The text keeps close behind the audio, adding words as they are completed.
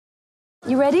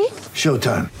You ready?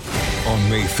 Showtime. On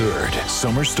May 3rd,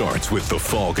 summer starts with The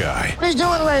Fall Guy. Let's do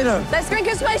it later. Let's drink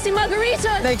a spicy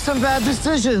margarita. Make some bad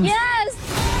decisions. Yes!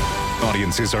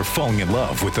 Audiences are falling in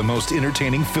love with the most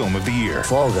entertaining film of the year.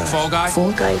 Fall Guy. Fall Guy?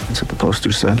 Fall Guy. That's what the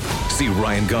poster said. See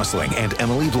Ryan Gosling and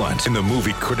Emily Blunt in the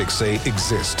movie critics say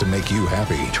exists to make you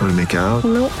happy. Trying to make it out?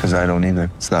 Nope. Because I don't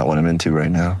either. It's not what I'm into right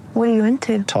now. What are you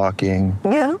into? Talking.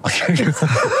 Yeah.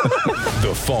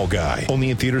 The Fall Guy.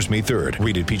 Only in theaters May 3rd.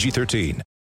 Rated PG-13.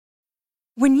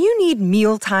 When you need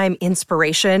mealtime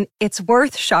inspiration, it's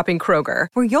worth shopping Kroger,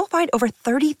 where you'll find over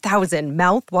 30,000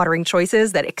 mouth-watering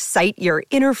choices that excite your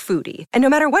inner foodie. And no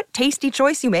matter what tasty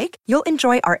choice you make, you'll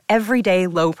enjoy our everyday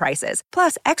low prices,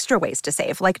 plus extra ways to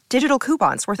save, like digital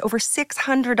coupons worth over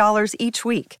 $600 each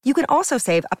week. You can also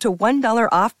save up to $1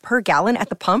 off per gallon at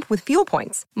the pump with fuel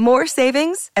points. More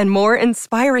savings and more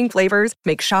inspiring flavors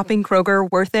make shopping Kroger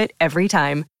worth it every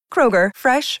time. Kroger,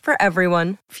 fresh for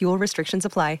everyone. Fuel restrictions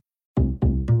apply.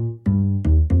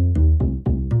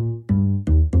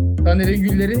 Taner'in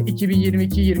Güller'in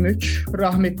 2022-23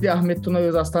 rahmetli Ahmet Tuna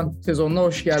Özaslan sezonuna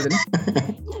hoş geldiniz.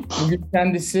 Bugün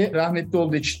kendisi rahmetli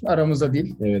olduğu için aramızda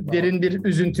değil. Evet. Derin bir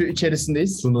üzüntü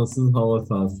içerisindeyiz. Sunasız hava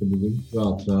sahası bugün.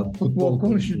 Rahat rahat. Futbol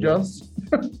konuşacağız.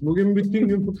 Bugün bütün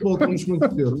gün futbol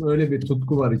konuşmak istiyorum. Öyle bir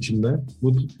tutku var içimde.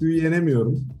 Bu tutkuyu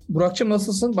yenemiyorum. Burak'cığım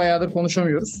nasılsın? Bayağıdır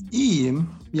konuşamıyoruz. İyiyim.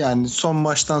 Yani son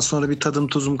maçtan sonra bir tadım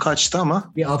tuzum kaçtı ama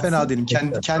Bir atsın. fena değilim.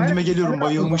 Kendime geliyorum,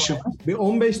 bayılmışım. Bir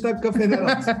 15 dakika Fener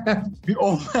at. Bir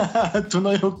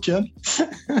Tuna yokken.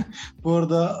 Bu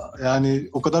arada yani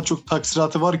o kadar çok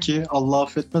taksiratı var ki Allah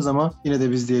affetmez ama yine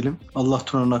de biz diyelim. Allah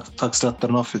Tuna'nın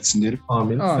taksiratlarını affetsin diyelim.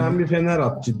 Amin. Amin. Sen bir Fener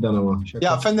at cidden ama. Şaka.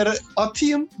 Ya Fener'e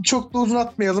atayım. Çok da uzun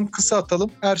atmayalım. Kısa atalım.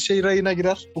 Her şey rayına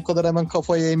girer. Bu kadar hemen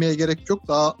kafaya eğmeye gerek yok.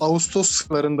 Daha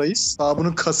Ağustoslarındayız. Daha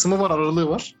bunun Kasım'ı var, Aralığı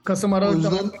var. Kasım O Aralık'ta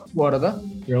yüzden- bu arada.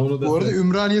 Ya onu da Bu arada söyle.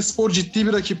 Ümraniye Spor ciddi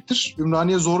bir rakiptir.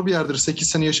 Ümraniye zor bir yerdir. 8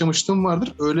 sene yaşamışlığım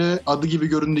vardır. Öyle adı gibi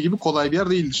göründüğü gibi kolay bir yer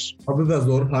değildir. Adı da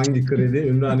zor. Hangi kredi?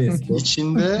 Ümraniye Spor.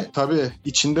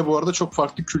 İçinde bu arada çok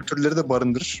farklı kültürleri de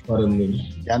barındırır.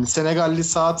 Barındırır. Yani Senegalli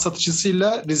saat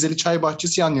satıcısıyla Rizeli çay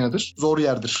bahçesi yan yanadır. Zor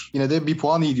yerdir. Yine de bir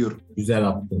puan iyi diyorum. Güzel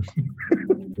attı.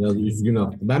 Biraz üzgün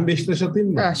attı. Ben Beşiktaş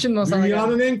atayım mı? Ha, şimdi sana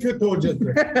Dünyanın en kötü hocası.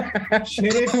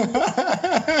 Şeref.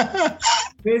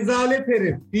 Rezalet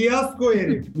herif. Fiyasko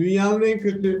herif. Dünyanın en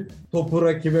kötü topu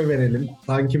rakibe verelim.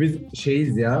 Sanki biz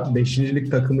şeyiz ya. 5.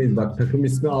 takımıyız. Bak takım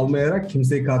ismi almayarak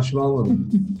kimseyi karşıma almadım.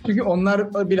 Çünkü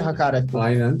onlar bir hakaret.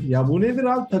 Aynen. Ya bu nedir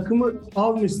abi? Takımı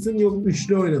almışsın. Yok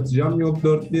üçlü oynatacağım. Yok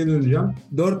dörtlüye döneceğim.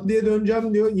 Dörtlüye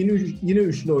döneceğim diyor. Yine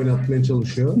üçlü oynatmaya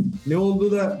çalışıyor. Ne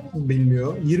olduğu da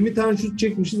bilmiyor. 20 tane şut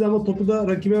çekmişiz ama topu da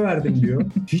rakibe verdim diyor.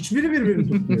 Hiçbiri birbirini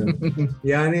tutmuyor.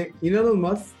 Yani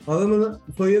inanılmaz. Adamın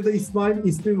soyadı İsmail,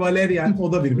 ismi Valerian.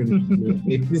 O da birbirini tutmuyor.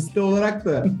 Etnisite olarak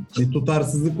da bir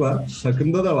tutarsızlık var.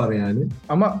 Takımda da var yani.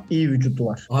 Ama iyi vücudu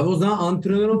var. Abi o zaman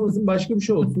antrenör olmasın, başka bir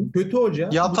şey olsun. Kötü hoca.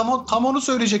 Ya tam onu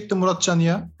söyleyecektim Muratcan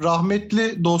ya.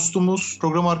 Rahmetli dostumuz,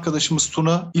 program arkadaşımız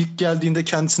Tuna ilk geldiğinde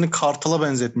kendisini Kartal'a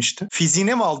benzetmişti.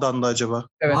 Fiziğine mi aldandı acaba?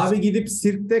 Evet. Abi gidip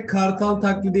sirkte kartal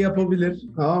taklidi yapabilir.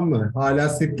 Tamam mı? Hala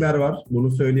sirkler var.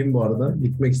 Bunu söyleyeyim bu arada.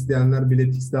 Gitmek isteyenler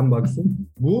Biletix'ten baksın.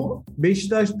 Bu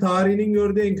Beşiktaş tarihinin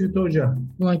gördüğü en kötü hoca.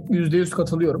 Buna %100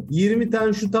 katılıyorum. 20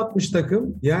 tane şut atmış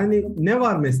takım. Yani ne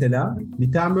var mesela?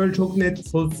 Bir tane böyle çok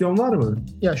net pozisyon var mı?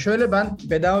 Ya şöyle, ben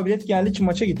bedava bilet geldiği için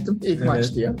maça gittim. İlk Evet.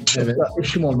 maç diye. Evet.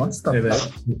 İşim olmaz. Statta. Evet.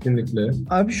 Kesinlikle.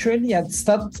 Abi şöyle, yani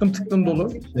stat tımtıklım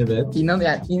dolu. Evet. Yani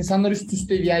insanlar üst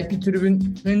üste, VIP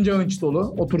tribün hınca hınç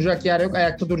dolu. Oturacak yer yok,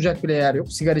 ayakta duracak bile yer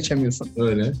yok. Sigara içemiyorsun.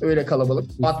 Öyle. Öyle kalabalık.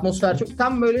 Atmosfer çok.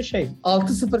 Tam böyle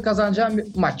 6-0 kazanacağım bir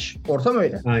maç. Ortam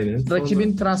öyle. Aynen.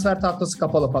 Rakibin transfer tahtası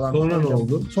kapalı falan. Sonra ne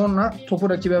oldu? Sonra topu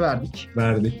rakibe verdik.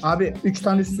 Verdik. Abi 3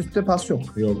 tane üst üste pas yok.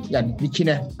 Yok. Yani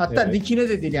dikine. Hatta Evet. dikine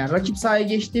de değil yani. Rakip sahaya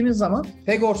geçtiğimiz zaman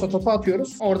Pegors'a topu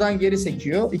atıyoruz. Oradan geri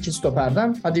sekiyor iki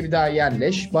stoperden. Hadi bir daha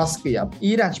yerleş. Baskı yap.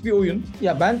 İğrenç bir oyun.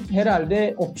 Ya ben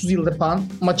herhalde 30 yıldır falan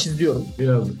maç izliyorum.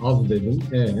 Biraz az dedim.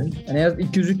 Yani en az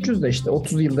 200-300 de işte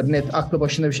 30 yıldır net aklı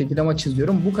başında bir şekilde maç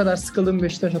izliyorum. Bu kadar sıkıldığım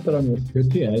Beşiktaş hatırlamıyorum.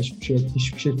 Kötü ya. Hiçbir şey yok.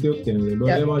 Hiçbir şey yok yani.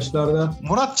 Böyle Yani- maçlarda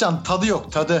Muratcan tadı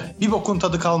yok tadı. Bir bokun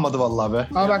tadı kalmadı vallahi be.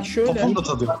 Ama bak şöyle. Topun da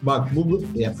tadı yok. bak bu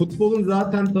ya futbolun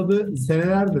zaten tadı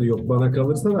senelerdir yok bana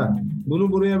kalırsa da.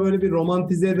 bunu buraya böyle bir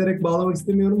romantize ederek bağlamak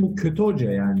istemiyorum. Bu kötü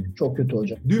hoca yani. Çok kötü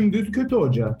hoca. Dümdüz kötü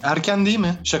hoca. Erken değil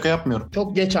mi? Şaka yapmıyorum.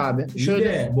 Çok geç abi.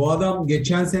 Şöyle bu adam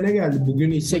geçen sene geldi.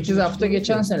 Bugün 8 hafta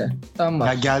geçen sene. Tamam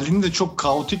Ya bak. geldiğinde çok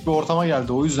kaotik bir ortama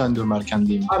geldi. O yüzden diyorum erken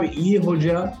değil mi? Abi iyi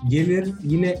hoca gelir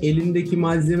yine elindeki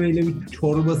malzemeyle bir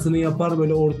çorbasını yapar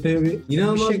böyle ortaya bir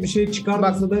inanılmaz bir şey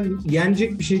çıkarmasa da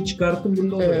yenecek bir şey çıkartır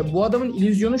bunda olur. Bu adamın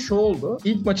illüzyonu şu oldu.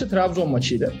 İlk maçı Trabzon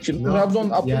maçıydı. Şimdi Ne Trabzon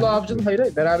yaptı? Abdullah Yani- Avcı'nın hayır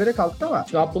berabere kalktı ama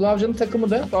şimdi Abdullah Avcı'nın takımı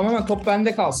da tamamen top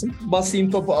bende kalsın.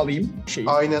 Basayım topu alayım şeyi.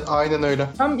 Aynen öyle.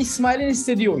 Tam İsmail'in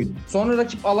istediği oyun. Sonra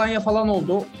rakip Alanya falan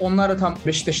oldu. Onlar da tam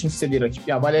Beşiktaş'ın istediği rakip.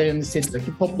 Ya Valerian'ın istediği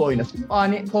rakip. Topla oynatın.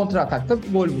 Ani kontra atakta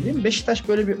gol bulayım. Beşiktaş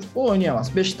böyle bir futbol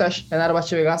oynayamaz. Beşiktaş,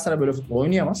 Fenerbahçe ve Galatasaray böyle futbol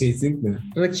oynayamaz. Kesinlikle.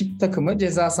 Rakip takımı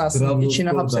ceza sahasının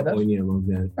içine Trabzonspor da hapseder. oynayamaz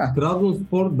yani. Heh.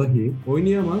 Trabzonspor dahi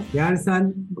oynayamaz. Yani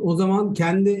sen o zaman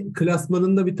kendi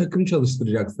klasmanında bir takım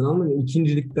çalıştıracaksın, anladın mı?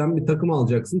 İkincilikten bir takım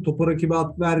alacaksın. Topu rakibe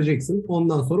at vereceksin.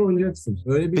 Ondan sonra oynayacaksın.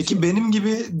 Öyle bir Peki benim gibi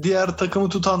diğer takımı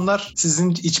tutanlar sizin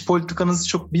iç politikanızı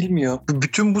çok bilmiyor.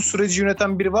 Bütün bu süreci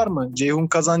yöneten biri var mı? Ceyhun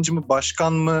Kazancı mı?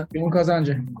 Başkan mı? Ceyhun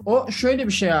Kazancı. O şöyle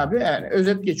bir şey abi. Yani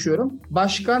özet geçiyorum.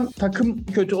 Başkan takım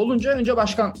kötü olunca önce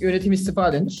başkan yönetim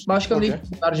istifa denir. Başkanın Okey.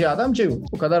 ilk vereceği adam Ceyhun.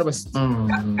 Bu kadar basit.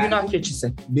 Günah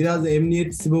keçisi. biraz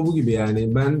emniyet sibobu gibi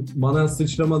yani. Bana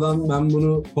sıçramadan ben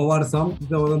bunu kovarsam bir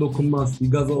de bana dokunmaz.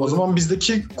 Bir gaz O zaman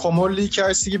bizdeki Komolli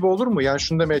hikayesi gibi olur mu? Yani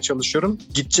şunu demeye çalışıyorum.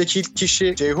 Gidecek ilk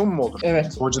kişi Ceyhun mu olur?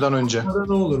 Evet. Hocadan önce. Sonradan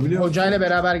ne olur biliyor musun? Hocayla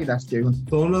beraber gider Ceyhun.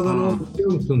 Sonradan ne olur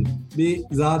biliyor musun? Bir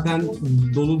zaten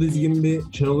dolu dizgin bir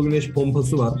Şenol Güneş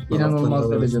pompası var. İnanılmaz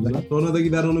Taraftarlar derecede. arasında. Sonra da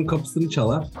gider onun kapısını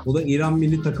çalar. O da İran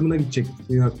milli takımına gidecek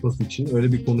Dünya Kupası için.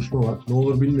 Öyle bir konuşma var. Ne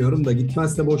olur bilmiyorum da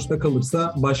gitmezse boşta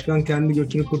kalırsa başkan kendi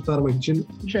götünü kurtarmak için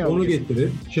Şey onu olur. getirir.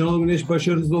 Şenol Güneş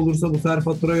başarısız olursa bu sefer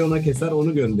faturayı ona keser,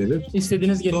 onu gönderir.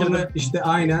 İstediğiniz getirdim. Sonra işte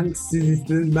aynen siz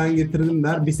istediniz ben getirdim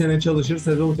der. Bir sene çalışır,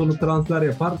 sezon sonu transfer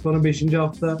yapar. Sonra 5.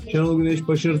 hafta Şenol Güneş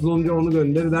başarısız olunca onu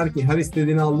gönderir. Der ki her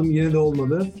istediğini aldım yine de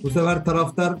olmadı. Bu sefer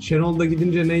taraftar Şenol da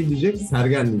gidince ne diyecek?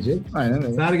 Sergen diyecek. Aynen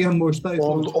öyle. Sergen boştaysa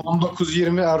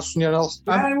 19-20 Ersun Yanal.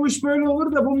 yani bu iş böyle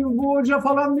olur da bu hoca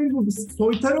falan değil bu.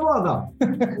 Soytarı bu adam.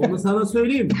 Onu sana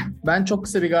söyleyeyim. Ben çok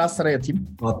kısa bir Galatasaray atayım.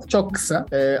 At. Çok kısa.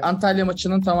 Antalya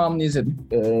maçının tamamını izledim.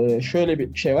 Şöyle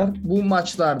bir şey var. Bu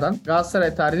maçlardan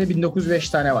Galatasaray tarihinde 1905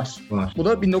 tane var. Var. Bu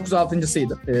da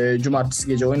 1906.sıydı. Cumartesi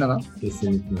gece oynanan.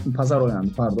 Kesinlikle. Pazar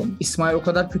oynandı pardon. İsmail o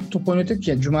kadar kötü top oynatıyor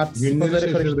ki cumartesi Günleri pazarı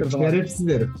şaşırdık. karıştırdım. abi. Şerefsiz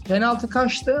herif. Penaltı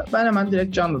kaçtı. Ben hemen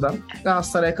direkt canlıdan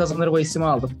Galatasaray kazanır bahisimi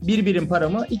aldım. 1 birim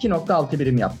paramı 2.6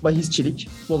 birim yap. Bahisçilik.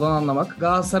 Futboldan anlamak.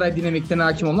 Galatasaray dinamiklerine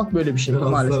hakim olmak böyle bir şey.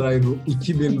 Maalesef. Galatasaray ruhu.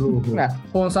 2000 ruhu. Ne?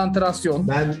 Konsantrasyon.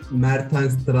 Ben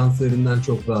Mertens transferinden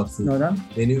çok rahatsızım. Neden?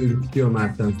 Beni ürkütüyor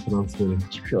Mertens transferi.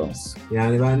 Hiçbir şey olmaz.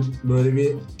 Yani ben böyle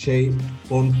bir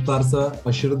form tutarsa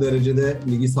aşırı derecede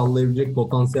ligi sallayabilecek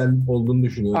potansiyel olduğunu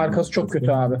düşünüyorum. Arkası çok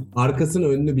kötü abi. Arkasını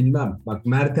önünü bilmem. Bak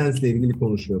Mertens'le ilgili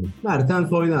konuşuyorum.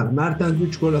 Mertens oynar. Mertens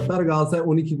 3 gol atar. Galatasaray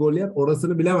 12 gol yer.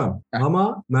 Orasını bilemem.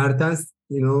 Ama Mertens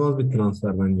inanılmaz bir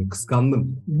transfer bence.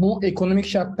 Kıskandım. Bu ekonomik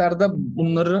şartlarda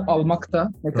bunları almak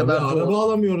da ne Tabii kadar zor. araba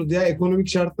alamıyoruz ya. Ekonomik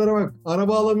şartlara bak.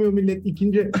 Araba alamıyor millet.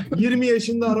 İkinci 20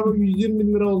 yaşında araba 120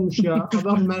 bin lira olmuş ya.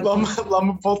 Adam Mertens. Lan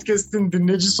bu podcast'in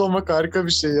dinleyicisi olmak harika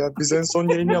bir şey ya. Biz en son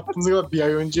yayını yaptığımız kadar bir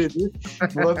ay önceydi.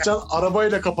 Muratcan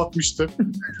arabayla kapatmıştı.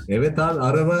 Evet abi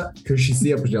araba köşesi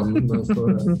yapacağım bundan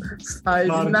sonra.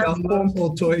 Sahibinden Arkamdan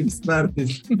oto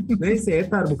ekspertiz. Neyse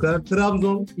yeter bu kadar.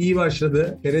 Trabzon iyi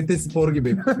başladı. TRT Spor gibi.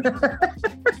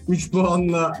 3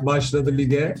 puanla başladı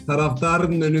lige.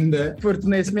 Taraftarın önünde.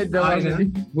 fırtına esmeye devam Aynen.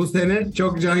 edeyim. Bu sene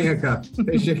çok can yakar.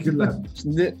 Teşekkürler.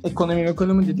 Şimdi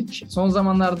ekonomi dedik. Son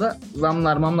zamanlarda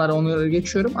mamlar onları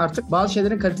geçiyorum. Artık bazı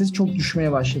şeylerin kalitesi çok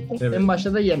düşmeye başladı. Evet. En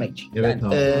başta da yemek. Evet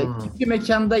abi. Bir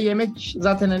mekanda yemek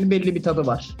zaten hani belli bir tadı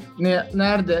var.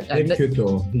 Nerede? Yani Hep kötü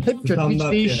o. hep kötü, hiç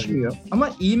Standart değişmiyor. Ama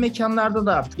iyi mekanlarda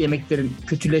da artık yemeklerin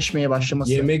kötüleşmeye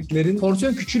başlaması. Yemeklerin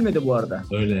Porsiyon küçülmedi bu arada.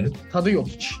 öyle. Tadı yok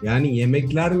hiç. Yani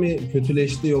yemekler mi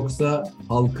kötüleşti yoksa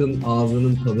halkın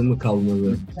ağzının tadı mı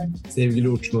kalmadı? Sevgili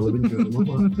uçmalı bilmiyorum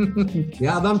ama.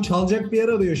 Ya adam çalacak bir yer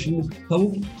arıyor şimdi.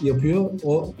 Tavuk yapıyor.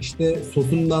 O işte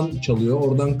sosundan çalıyor.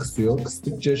 Oradan kısıyor.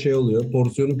 Kıstıkça şey oluyor.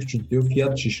 Porsiyonu küçültüyor.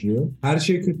 Fiyat şişiriyor. Her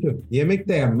şey kötü. Yemek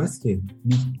de yenmez ki.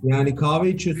 Yani kahve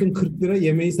içiyorsun 40 lira.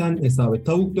 Yemeği sen hesap et.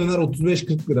 Tavuk döner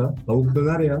 35-40 lira. Tavuk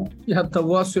döner ya. Ya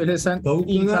tavuğa söylesen Tavuk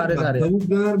intihar döner, eder bak, ya. tavuk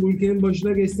döner bu ülkenin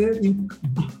başına geçse ilk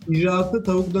icra fiyatı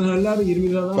tavuk dönerler 20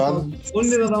 liradan Ben- fazla. 10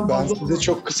 liradan Ben fazla. size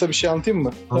çok kısa bir şey anlatayım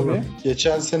mı? Tabii.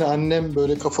 Geçen sene annem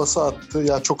böyle kafası attı.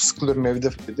 Ya çok sıkılıyorum evde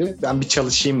dedi. Ben bir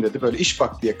çalışayım dedi. Böyle iş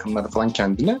baktı yakınlara falan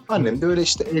kendine. Annem de öyle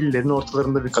işte ellerin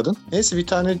ortalarında bir kadın. Neyse bir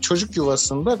tane çocuk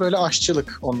yuvasında böyle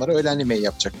aşçılık. Onlara öğlen yemeği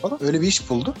yapacak falan. Öyle bir iş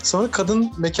buldu. Sonra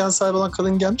kadın, mekan sahibi olan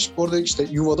kadın gelmiş. Orada işte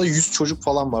yuvada 100 çocuk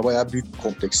falan var. Bayağı büyük bir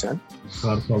kompleks yani.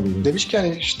 Kartal gibi. Demiş ki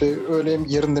hani işte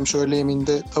yarın demiş öğle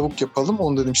yemeğinde tavuk yapalım.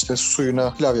 Onu dedim işte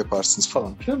suyuna pilav yaparsınız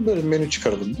falan filan. Böyle menü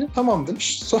çıkaralım diye. Tamam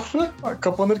demiş. Sonra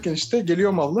kapanırken işte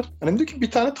geliyor mallar. Annem diyor ki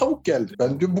bir tane tavuk geldi.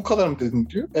 Ben diyor bu kadar mı dedim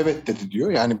diyor. Evet dedi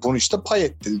diyor. Yani bunu işte pay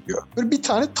et dedi diyor. Böyle bir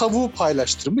tane tavuğu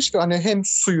paylaştırmış ve hani hem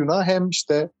suyuna hem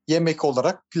işte yemek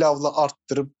olarak pilavla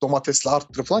arttırıp domatesle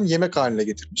arttırıp falan yemek haline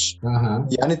getirmiş. Aha.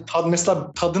 Yani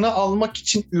mesela tadına almak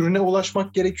için ürüne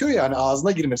ulaşmak gerekiyor yani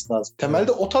ağzına girmesi lazım.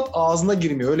 Temelde o tat ağzına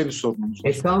girmiyor. Öyle bir sorunumuz var.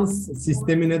 Esans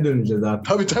sistemine döneceğiz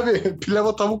artık. Tabii.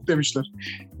 Pilava tavuk demişler.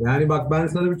 Yani bak ben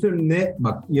sana bir söyleyeyim.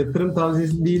 Bak yatırım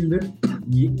tavsiyesi değildir.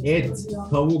 Et,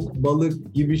 tavuk,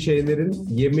 balık gibi şeylerin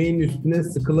yemeğin üstüne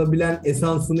sıkılabilen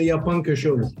esansını yapan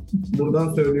köşe olur.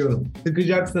 Buradan söylüyorum.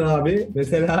 Sıkacaksın abi.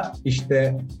 Mesela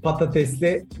işte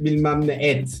patatesli bilmem ne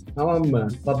et. Tamam mı?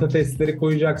 Patatesleri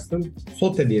koyacaksın.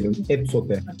 Sote diyelim. Et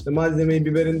sote. İşte malzemeyi,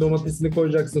 biberin, domatesini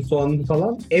koyacaksın. Soğanını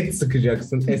falan. Et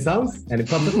sıkacaksın. Esans. Yani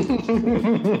patates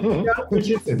ya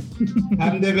köşesin.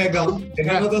 Hem de vegan.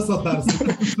 Vegana da satarsın.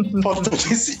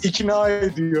 Patatesi ikna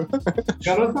ediyor.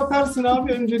 Vegana satarsın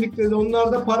abi öncelikle de.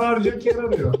 Onlar da para harcayacak yer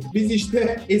arıyor. Biz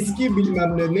işte eski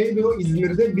bilmem ne neydi o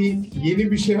İzmir'de bir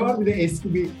yeni bir şey var, bir de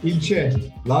eski bir ilçe.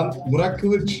 Lan Burak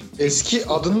Kılıç. Eski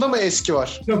adında mı eski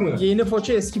var? Değil mi? Yeni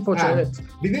Foça, eski Foça, Ha. evet.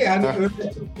 Bir de yani Ha.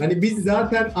 öyle hani biz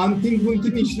zaten antin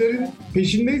kuntin işlerin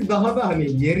peşindeyiz. Daha da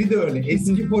hani yeri de öyle.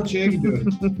 Eski Foça'ya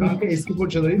gidiyoruz. Kanka eski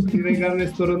Foça'dayız. Bir vegan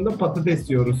restoranında patates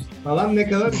yiyoruz. Falan ne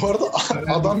kadar... Bu arada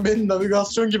adam beni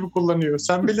navigasyon gibi kullanıyor.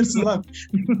 Sen bilirsin lan.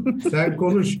 Sen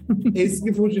konuş.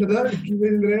 Eski Foça'da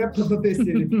 350 liraya patates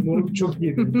yedik. Moruk çok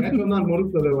yedim. Ben onlar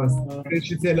morukla demez.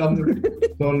 Güneşi selamladık.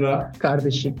 Sonra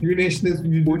Kardeşim. güneşte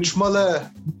yüzünü... Uçmalı.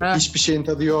 Ha. Hiçbir şeyin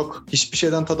tadı yok. Hiçbir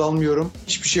şeyden tad almıyorum.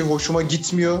 Hiçbir şey hoşuma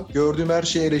gitmiyor. Gördüğüm her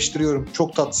şeyi eleştiriyorum.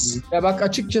 Çok tatsız. Ya bak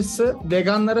açıkçası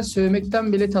veganlara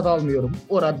sövmekten bile tad almıyorum.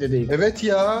 O raddedeyim. Evet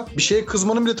ya. Bir şeye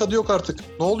kızmanın bile tadı yok artık.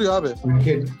 Ne oluyor abi?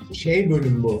 Ülke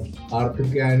bölüm bu.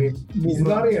 Artık yani biz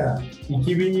var ya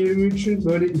 2023'ün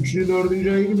böyle 3. 4.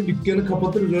 ayı gibi dükkanı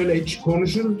kapatırız öyle hiç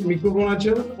konuşuruz, mikrofon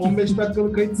açarız 15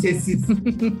 dakikalık kayıt sessiz.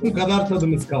 O kadar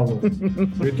tadımız kalmadı.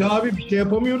 Kötü abi bir şey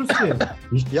yapamıyoruz ki.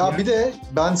 Ya bir de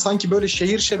ben sanki böyle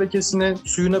şehir şebekesine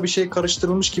suyuna bir şey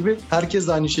karıştırılmış gibi herkes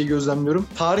de aynı şeyi gözlemliyorum.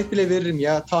 Tarih bile veririm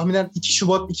ya. Tahminen 2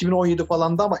 Şubat 2017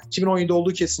 falandı ama 2017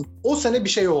 olduğu kesin. O sene bir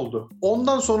şey oldu.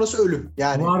 Ondan sonrası ölüm.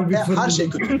 Yani Var bir her şey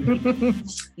kötü.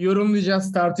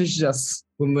 Yorumlayacağız, tartışacağız.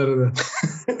 Bunları da.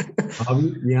 Abi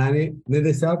yani ne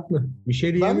dese haklı. Bir şey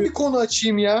Ben bir diyemiyorum. konu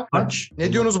açayım ya. Aç.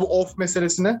 Ne diyorsunuz bu off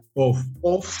meselesine? Of.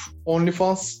 Off,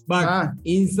 OnlyFans. Bak Ha.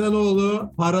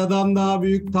 insanoğlu paradan daha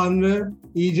büyük tanrı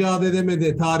icat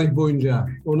edemedi tarih boyunca.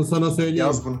 Onu sana söyleyeyim.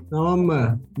 Yaz bunu. Tamam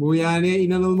mı? Bu yani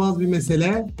inanılmaz bir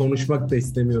mesele. Konuşmak da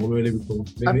istemiyorum öyle bir konu.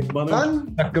 Bana Ben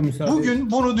bir dakika müsaade.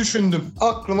 bugün bunu düşündüm.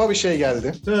 Aklıma bir şey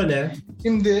geldi. Söyle.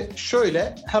 Şimdi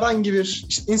şöyle herhangi bir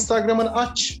işte Instagram'ını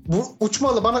aç. Bu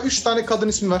uçmalı bana 3 tane kadın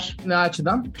ismi ver. Ne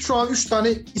açıdan? Şu an 3 tane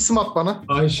isim at bana.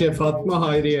 Ayşe, Fatma,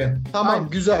 Hayriye. Tamam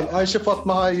güzel. Ayşe,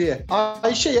 Fatma, Hayriye.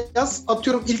 Ayşe yaz,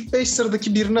 atıyorum ilk 5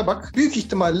 sıradaki birine bak. Büyük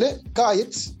ihtimalle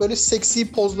gayet böyle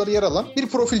seksi pozları yer alan bir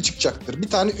profil çıkacaktır. Bir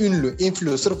tane ünlü,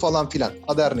 influencer falan filan.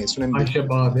 Adı her neyse önemli değil. Ayşe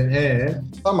Bade.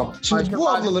 Tamam. Şimdi Ayşe bu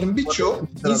Bade. ablaların birçoğu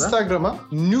Sırada. Instagram'a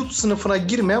nude sınıfına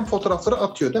girmeyen fotoğrafları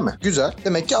atıyor değil mi? Güzel.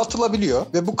 Demek ki atılabiliyor.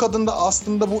 Ve bu kadın da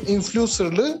aslında bu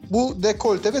influencerlığı bu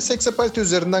dekolte ve seksapalite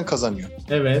üzerinden kazanıyor.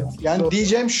 Evet. Yani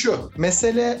diyeceğim şu.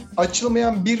 Mesele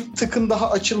açılmayan bir tıkın daha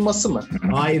açılması mı?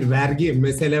 Hayır vergi.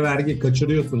 Mesele vergi.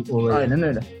 Kaçırıyorsun olayı. Aynen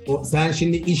öyle. Sen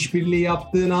şimdi işbirliği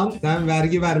yaptığın an sen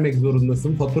vergi vermek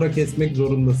zorundasın. Fatura kesmek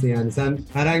zorundasın yani. Sen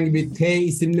herhangi bir T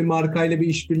isimli markayla bir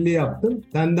işbirliği yaptın.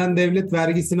 Senden devlet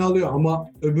vergisini alıyor ama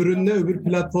öbüründe öbür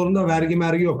platformda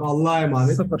vergi yok. Allah'a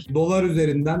emanet. Sıfır. Dolar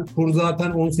üzerinden kur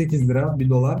zaten 18 lira bir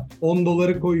dolar. 10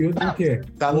 doları koyuyor. Diyor ki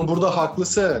Sen burada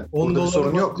haklısın. 10 Burada bir dolar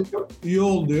sorun yok. üye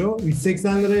ol diyor.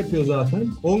 180 lira yapıyor zaten.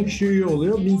 10 kişi üye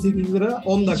oluyor. 1800 lira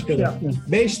 10 Hiçbir şey dakikada. yapmıyor.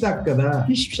 5 dakikada ha.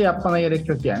 Hiçbir şey yapmana gerek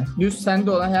yok yani. Düz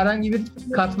sende olan herhangi bir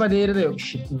katma değeri de yok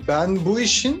işin. Ben bu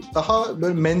işin daha daha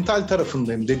böyle mental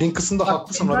tarafındayım. Dediğin kısımda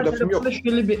haklısın. Ona bir lafım yok.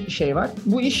 Şöyle bir şey var.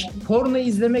 Bu iş porno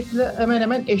izlemekle hemen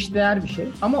hemen eşdeğer bir şey.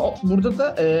 Ama burada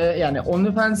da yani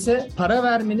OnlyFans'e para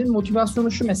vermenin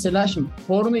motivasyonu şu mesela, şimdi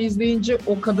porno izleyince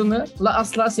o kadınla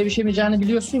asla sevişemeyeceğini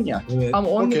biliyorsun ya. Evet. Ama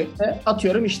OnlyFans'e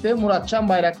atıyorum işte Muratcan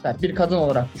Bayraktar bir kadın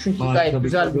olarak. Çünkü gayet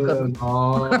güzel bir kadın.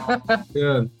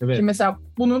 Evet. Şimdi mesela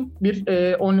bunun bir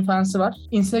OnlyFans'ı var.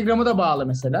 Instagram'ı da bağlı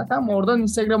mesela. Tam oradan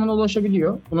Instagram'ına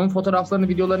ulaşabiliyor. Bunun fotoğraflarını,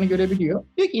 videolarını görebiliyor.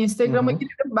 Diyor ki Instagram'a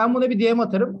girelim, ben buna bir DM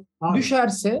atarım. Abi.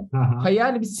 Düşerse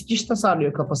hayal bir sikiş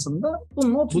tasarlıyor kafasında.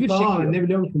 Bunun 31 Bu çekiyor. ne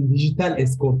biliyor musun? Dijital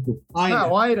eskortluk. Aynen. Ha,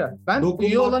 o ayrı. Ben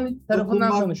üye olan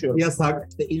tarafından konuşuyorum. Yasak.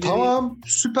 Tamam,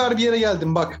 süper bir yere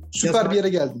geldim bak. Süper Yasak. bir yere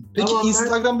geldim. Peki Tamam,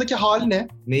 Instagram'daki hali ne?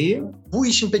 Neyi? Bu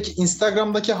işin peki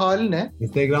Instagram'daki hali ne?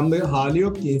 Instagram'da hali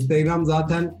yok ki. Instagram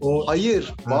zaten o...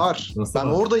 Hayır, var. Nasıl Ben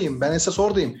var? oradayım. Ben esas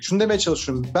oradayım. Şunu demeye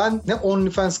çalışıyorum. Ben ne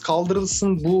OnlyFans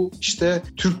kaldırılsın, bu işte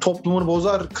Türk toplumunu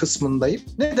bozar kısmındayım,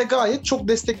 ne de gayet çok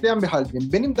destekleyen bir haldeyim.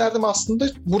 Benim derdim aslında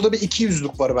burada bir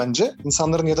ikiyüzlülük var bence.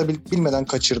 İnsanların ya da bilmeden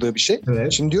kaçırdığı bir şey.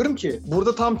 Evet. Şimdi diyorum ki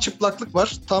burada tam çıplaklık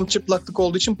var. Tam çıplaklık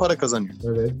olduğu için para kazanıyor.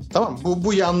 Evet. Tamam,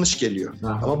 bu yanlış geliyor.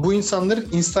 Aha. Ama bu insanların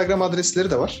Instagram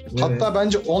adresleri de var. Evet. Hatta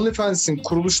bence OnlyFans'in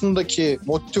kuruluşundaki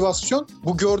motivasyon,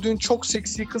 bu gördüğün çok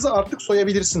seksi kızı artık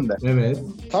soyabilirsin de. Evet.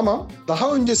 Tamam.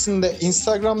 Daha öncesinde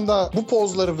Instagram'da bu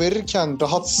pozları verirken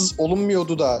rahatsız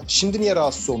olunmuyordu da şimdi niye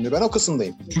rahatsız olmuyor? Ben o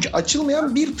kısımdayım. Çünkü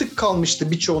açılmayan bir tık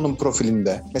kalmıştı birçoğunun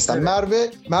profilinde. Mesela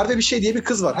Evet. Merve bir şey diye bir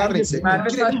kız var. Her neyse.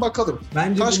 Girelim bakalım.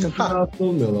 Bence Taşkın, bundan rahatsız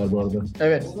olmuyorlar bu arada.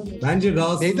 Evet. Bence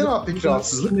rahatsızlık... Neyden abi peki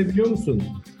rahatsızlık? Ne biliyor musun?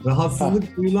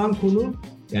 Rahatsızlık duyulan konu,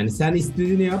 yani sen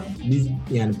istediğini yap. Biz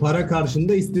yani para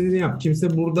karşında istediğini yap.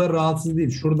 Kimse burada rahatsız değil.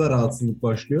 Şurada rahatsızlık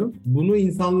başlıyor. Bunu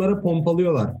insanlara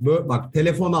pompalıyorlar. Böyle, bak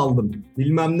telefon aldım.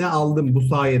 Bilmem ne aldım bu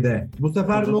sayede. Bu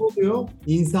sefer ne oluyor?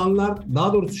 İnsanlar,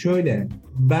 daha doğrusu şöyle.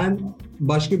 Ben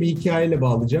başka bir hikayeyle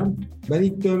bağlayacağım. Ben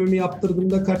ilk dövmemi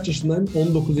yaptırdığımda kaç yaşındayım?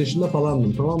 19 yaşında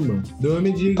falandım, tamam mı?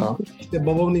 Dövmeciye gittim. İşte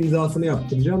babamın imzasını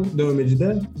yaptıracağım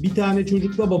dövmecide. Bir tane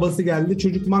çocukla babası geldi.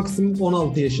 Çocuk maksimum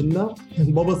 16 yaşında.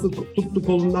 Babası tuttu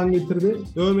kolundan getirdi.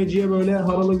 Dövmeciye böyle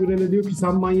harala gürele diyor ki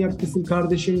sen manyak mısın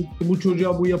kardeşim? Bu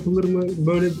çocuğa bu yapılır mı?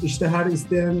 Böyle işte her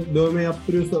isteyen dövme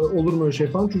yaptırıyorsa olur mu öyle şey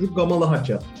falan? Çocuk gamalı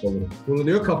haça olur. Bunu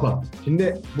diyor kapat.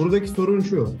 Şimdi buradaki sorun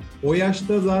şu. O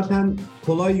yaşta zaten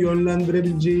kolay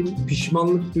yönlendirebileceğin,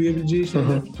 pişmanlık duyabileceği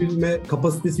şeyler, üzme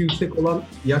kapasitesi yüksek olan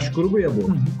yaş grubu ya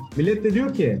bu. Millet de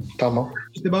diyor ki Tamam.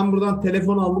 işte ben buradan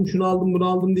telefon aldım, şunu aldım, bunu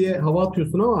aldım diye hava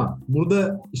atıyorsun ama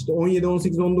burada işte 17,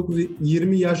 18, 19,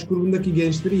 20 yaş grubundaki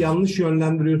gençleri yanlış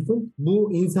yönlendiriyorsun.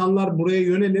 Bu insanlar buraya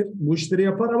yönelir, bu işleri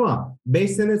yapar ama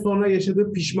 5 sene sonra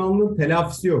yaşadığı pişmanlığın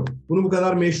telafisi yok. Bunu bu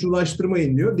kadar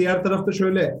meşrulaştırmayın diyor. Diğer tarafta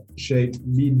şöyle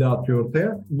bir iddia atıyor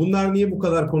ortaya. Bunlar niye bu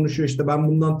kadar konuşuyor? İşte ben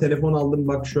bundan telefon aldım,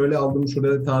 bak şöyle aldım,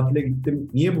 şurada tatile gittim.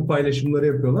 Niye bu paylaşımları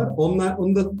yapıyorlar?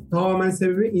 Onun da tamamen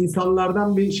sebebi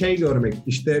insanlardan bir şey görmek.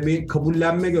 İşte bir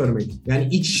kabullenme görmek. Yani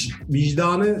iç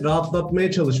vicdanı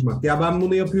rahatlatmaya çalışmak. Ya ben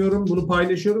bunu yapıyorum, bunu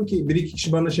paylaşıyorum ki bir iki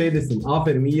kişi bana şey desin.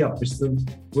 Aferin, iyi yapmışsın.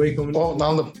 Bu ekonomi...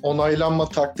 Anladım. Onaylanma,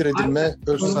 takdir edilme,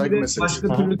 öz saygı meselesi.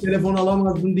 Başka türlü telefon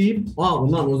alamazdın deyip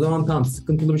ulan o zaman tamam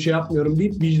sıkıntılı bir şey yapmıyorum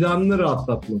deyip vicdanını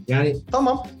rahatlatma. Yani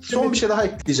tamam. Son bir şey daha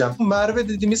ekleyeceğim. Merve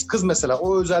dediğimiz kız mesela,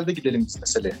 o özelde gidelim biz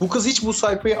meseleye. Bu kız hiç bu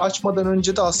sayfayı açmadan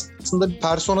önce de aslında bir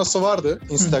personası vardı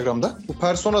Instagram'da. Bu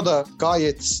persona da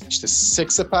gayet işte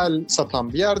seksapel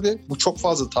satan bir yerdi. Bu çok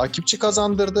fazla takipçi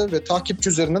kazandırdı ve takipçi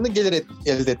üzerinden de gelir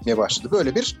elde etmeye başladı.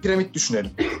 Böyle bir piramit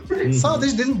düşünelim.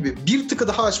 Sadece dediğim gibi bir tıkı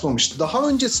daha açmamıştı. Daha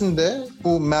öncesinde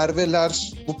bu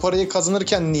Merve'ler bu parayı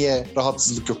kazanırken niye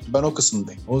rahatsızlık yoktu? Ben o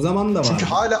kısımdayım. O zaman da var. Çünkü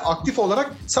hala aktif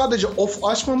olarak sadece off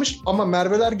açmamış ama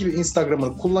Merve'ler gibi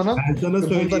Instagram'ını kullanan ve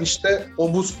bundan işte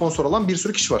bu sponsor olan bir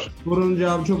sürü kişi var. Sorunun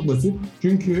cevabı çok basit.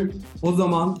 Çünkü o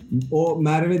zaman o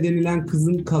Merve denilen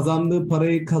kızın kazandığı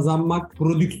parayı kazanmak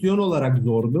prodüksiyon olarak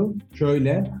zordu.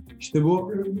 Şöyle işte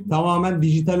bu tamamen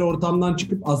dijital ortamdan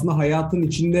çıkıp aslında hayatın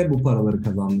içinde bu paraları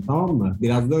kazandı, tamam mı?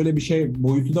 Biraz da öyle bir şey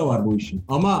boyutu da var bu işin.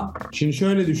 Ama şimdi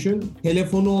şöyle düşün.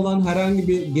 Telefonu olan herhangi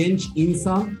bir genç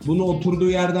insan bunu oturduğu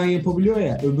yerden yapabiliyor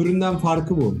ya. Öbüründen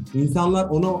farkı bu. İnsanlar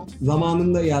onu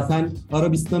zamanında ya sen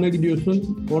Arabistan'a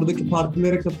gidiyorsun. Oradaki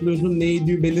partilere katılıyorsun.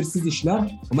 Neydi belirsiz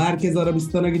işler. Ama herkes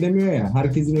Arabistan'a gidemiyor ya.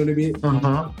 Herkesin öyle bir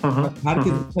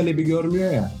herkes talebi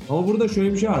görmüyor ya. Ama burada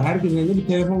şöyle bir şey var. Herkesin elinde bir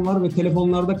telefon var ve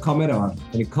telefonlarda kamera var.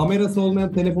 Hani kamerası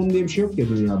olmayan telefon diye bir şey yok ya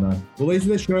dünyada.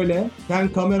 Dolayısıyla şöyle, sen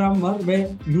kameran var ve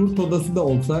yurt odası da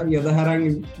olsa ya da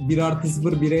herhangi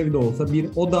 1+0 bir evde olsa bir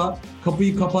oda,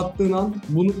 kapıyı kapattığın an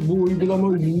bu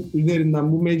uygulama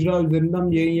üzerinden, bu mecra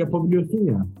üzerinden bir yayın yapabiliyorsun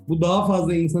ya. Bu daha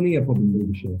fazla insanın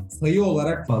yapabildiği bir şey. Sayı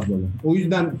olarak fazla. O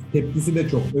yüzden tepkisi de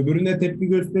çok Öbürüne tepki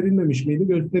gösterilmemiş miydi?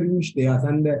 Gösterilmişti ya.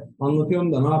 Sen de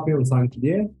anlatıyorsun da ne yapıyorsun sanki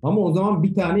diye. Ama o zaman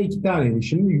bir tane 2 taneydi.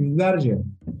 Şimdi yüzlerce.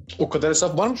 O kadar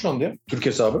hesap var mı şu anda ya? Türk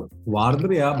hesabı. Vardır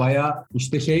ya, bayağı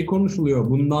işte şey konuşuluyor.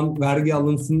 Bundan vergi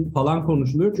alınsın falan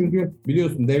konuşuluyor. Çünkü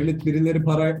biliyorsun devlet birileri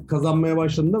para kazanmaya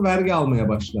başladığında vergi almaya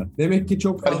başlar. Demek ki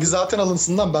çok Vergi zaten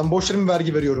alınsından ben boş yere mi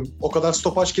vergi veriyorum? O kadar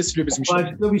stopaj kesiliyor bizim işe.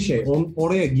 başka bir şey.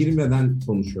 Oraya girmeden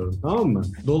konuşuyorum, tamam mı?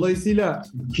 Dolayısıyla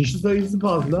kişi sayısı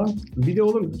fazla. Bir de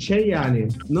oğlum şey, yani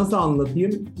nasıl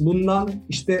anlatayım? Bundan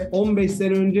işte 15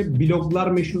 sene önce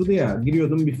bloglar meşhurdu ya.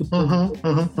 Giriyordum bir futbol.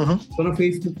 Sonra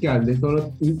Facebook geldi. Sonra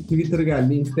Twitter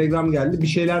geldi. Instagram geldi. Bir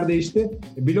şeyler değişti.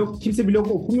 Kimse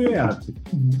blog okumuyor ya artık.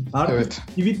 Artık Evet.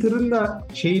 Twitter'ın da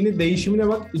değişimine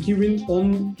bak.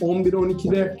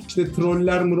 2011-12'de işte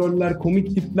troller,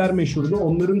 komik tipler meşhurdu.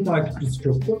 Onların takipçisi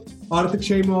çoktu. Artık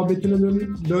şey muhabbetine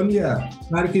dön ya.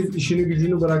 Herkes işini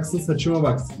gücünü bıraksın, saçıma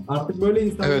baksın. Artık böyle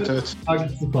insanların Evet.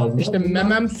 takipçisi fazla. İşte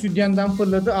memem sütyenden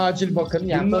fırladı, acil bakın.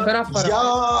 Yani fotoğraf var. Ya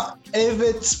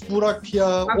evet Burak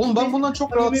ya. Oğlum ben bundan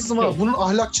çok rahatsızım ha. Bunun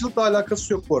ahlakçılıkla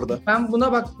alakası yok bu arada. Ben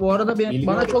buna bak bu arada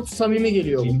bana çok samimi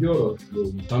geliyor bu. Biliyorum.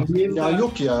 Ya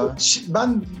yok ya.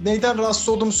 Ben neyden rahatsız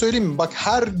olduğumu söyleyeyim mi? Bak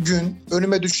her gün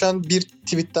önüme düşen bir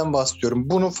tweetten bahsediyorum.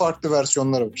 Bunun farklı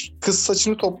versiyonları var. Kız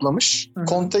saçını toplamış.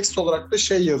 Kontekst olarak da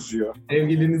şey yazıyor.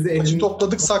 Sevgilinizi Saçı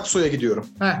topladık Sakso'ya gidiyorum.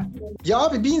 Ya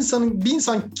abi bir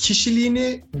insan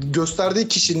kişiliğini, gösterdiği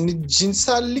kişiliğini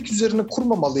cinsellik üzerine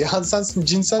kurmamalı ya. Sen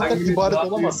cinselden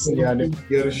ibaret olamazsın yani.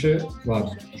 Yarışı var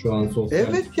şu an sosyal.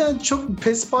 Evet yani çok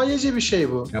pespayece bir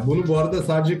şey bu. Ya bunu bu arada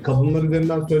sadece kadınlar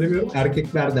üzerinden söylemiyorum.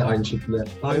 Erkekler de aynı şekilde.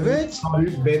 Evet.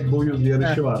 Büyük bad boyuz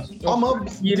yarışı var. Ama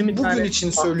 20 bugün tane için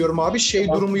söylüyorum abi şey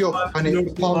durumu yok.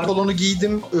 Hani pantolonu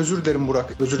giydim, özür dilerim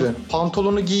Burak, özür dilerim.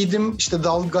 Pantolonu giydim, işte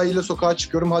dalgayla sokağa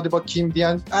çıkıyorum hadi bakayım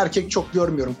diyen erkek çok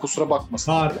görmüyorum, kusura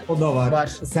bakmasın. Var, o da var.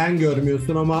 Var. Sen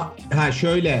görmüyorsun ama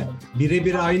şöyle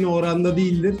birebir aynı oranda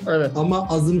değildir. Evet. Ama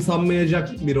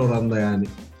azımsanmayacak bir oranda yani.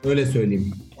 Öyle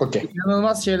söyleyeyim. Okey.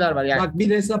 İnanılmaz şeyler var yani. Bak bir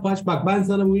hesap aç. Bak ben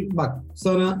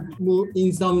sana bu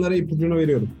insanlara ipucunu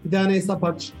veriyorum. Bir tane hesap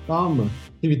aç, tamam mı?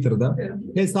 Twitter'da.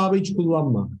 Hesabı hiç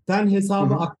kullanma. Sen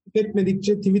hesabı aktif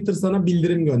etmedikçe Twitter sana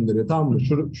bildirim gönderiyor, tamam mı?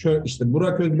 Şu işte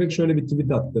Burak Özbek şöyle bir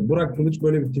tweet attı. Burak Kılıç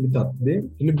böyle bir tweet attı diye.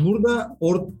 Şimdi burada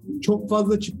çok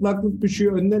fazla çıplaklık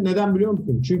düşüyor önüne. Neden biliyor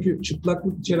musun? Çünkü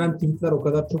çıplaklık içeren tweetler o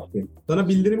kadar çok ki. Sana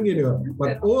bildirim geliyor.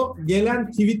 Bak o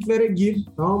gelen tweetlere gir,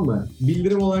 tamam mı?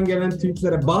 Bildirim olan gelen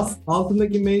tweetlere bas.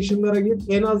 Altındaki mentionlara gir.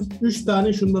 En az 3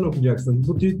 tane şundan okuyacaksın.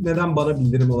 Bu tweet neden bana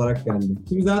bildirim olarak geldi?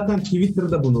 Çünkü zaten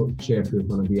Twitter'da bunu şey yapıyor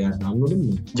sana bir yerde, anladın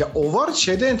mı? Ya o var,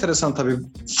 şeyde enteresan tabii.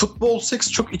 Futbol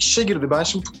seks çok iç içe girdi. Ben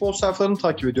şimdi futbol sayfalarını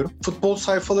takip ediyorum. Futbol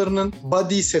sayfalarının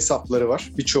bodies hesapları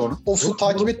var birçoğunun.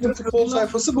 Takip ettiğim futbol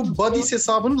sayfası bu bodies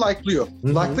hesabını like'lıyor.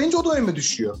 Like'layınca o da önüme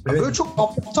düşüyor. Evet. Böyle çok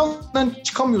aptaldan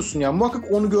çıkamıyorsun ya.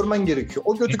 Muhakkak onu görmen gerekiyor.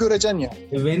 O götü göreceksin ya.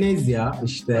 Venezia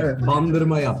işte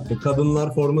bandırma yaptı.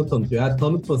 Kadınlar forma tanıtıyor. Yani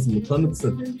tanıtmasın mı?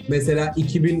 Tanıtsın. Mesela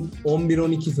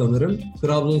 2011-12 sanırım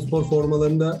Trabzonspor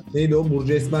formalarında neydi o?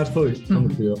 Burcu Esmersoy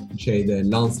tanıtıyor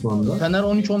lansmanda. Fener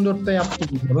 13-14'te yaptı.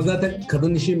 Ama zaten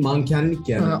kadın işi mankenlik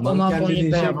yani. Manken dediğin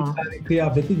şey bir tane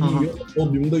kıyafeti giyiyor.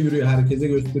 Podyumda yürüyor. Herkese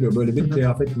gösteriyor. Böyle bir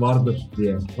kıyafet vardır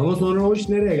diye. Ama sonra o iş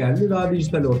nereye geldi? Daha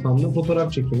dijital ortamda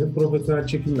fotoğraf çekimi, profesyonel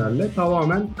çekimlerle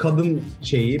tamamen kadın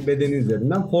bedeni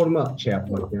üzerinden forma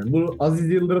yapmak yani. Bunu Aziz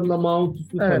Yıldırım'la Mahmut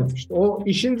Uslu tanıtmıştı. O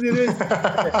işin zirvesi.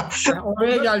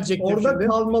 Oraya gelecektim orada şimdi.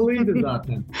 kalmalıydı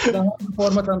zaten. Daha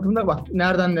forma tanıtımında bak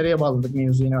nereden nereye bağladık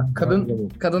mevzuyu yine.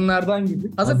 Kadınlardan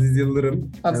gibi. Aziz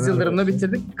Yıldırım. Aziz Yıldırım'la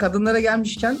bitirdik. Kadınlara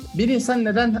gelmişken bir insan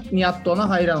neden Nihat Doğan'a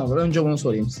hayran olur? Önce bunu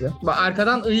sorayım size. Bak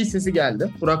arkadan iyi sesi geldi.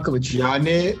 Burak Kılıç.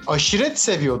 Yani aşiret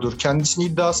seviyordur. Kendisinin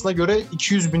iddiasına göre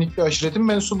 200 binlik bir aşiretin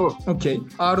mensubu. Okey.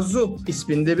 Arzu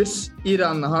isminde bir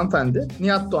İranlı hanımefendi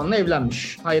Nihat Doğan'la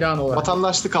evlenmiş. Hayran olarak.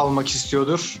 Vatandaşlık almak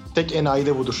istiyordur. Tek enayi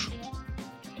de budur.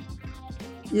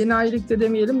 Yeni aylık de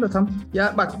demeyelim de tam.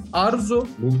 Ya bak Arzu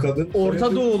Bu kadın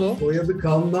Orta Doğulu. Soyadı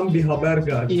kandan bir haber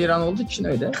galiba. İran olduğu için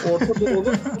öyle. Orta Doğulu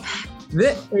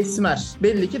ve esmer.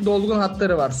 Belli ki dolgun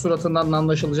hatları var suratından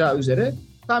anlaşılacağı üzere.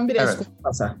 Tam bir eskort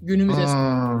kasa. Günümüz eskort.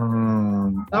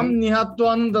 Tam Nihat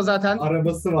Doğan'ın da zaten...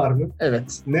 Arabası var mı?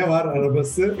 Evet. Ne var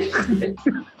arabası?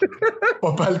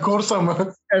 Opel Corsa mı?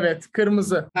 Evet.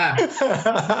 Kırmızı.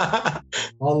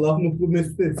 Allah mutlu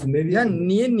mesut etsin. Ne diyeyim? Yani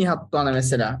niye Nihat Doğan'a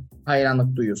mesela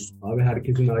hayranlık duyuyorsun? Abi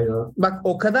herkesin hayranı. Bak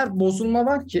o kadar bozulma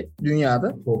var ki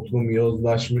dünyada. Toplum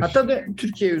yozlaşmış. Hatta da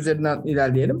Türkiye üzerinden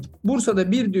ilerleyelim.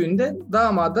 Bursa'da bir düğünde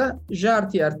damada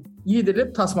jartiyer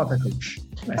giydirilip tasma takılmış.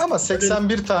 Ama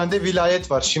 81 tane de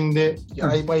vilayet var. Şimdi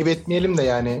ayıp etmeyelim de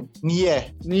yani. Niye?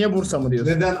 Niye Bursa mı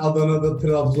diyorsun? Neden Adana'da,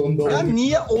 Trabzon'da Ya olmuyor?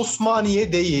 niye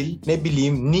Osmaniye değil? Ne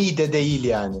bileyim Niğde değil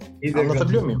yani. İyi de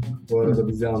Anlatabiliyor muyum? Bu arada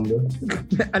bizi andı.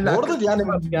 Bu arada yani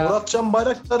Muratcan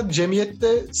Bayraktar cemiyette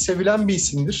sevilen bir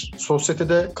isimdir.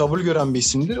 Sosyetede kabul gören bir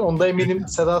isimdir. Onda eminim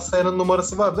Seda Sayan'ın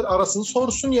numarası vardır. Arasını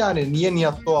sorsun yani. Niye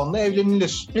Nihat Doğan'la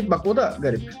evlenilir? Evet bak o da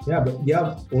garip.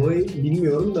 Ya orayı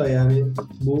bilmiyorum da yani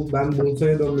ben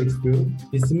Bursa'ya dönmek istiyorum.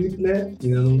 Kesinlikle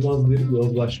inanılmaz bir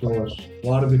yozlaşma var.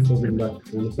 Var bir sorunlar.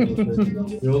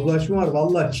 Yozlaşma var.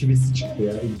 Vallahi çivisi çıktı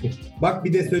ya. Bak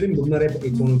bir de söyleyeyim, bunlar hep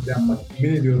ekonomiden bak.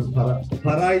 Yemin ediyorum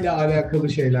parayla alakalı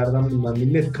şeylerden bunlar.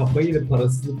 Millet kafayı yedi,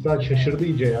 parasızlıktan şaşırdı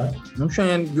iyice ya. Şu an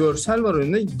yani görsel var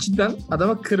önünde. Cidden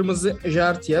adama kırmızı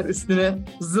jartiyer, üstüne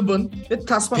zıbın ve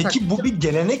tasma Peki takmış. bu bir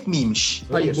gelenek miymiş?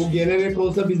 Hayır. Bu gelenek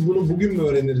olsa biz bunu bugün mü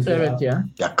öğreniriz? Evet ya.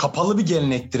 Ya kapalı bir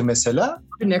gelenektir mesela.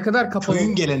 Ne kadar kapalı.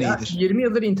 Köyün geleneğidir. Ya, 20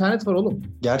 yıldır internet var oğlum.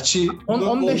 Gerçi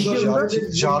 15 yılda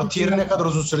Jartier'i ne kadar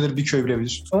uzun süredir bir köy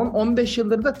bilebilir. son 15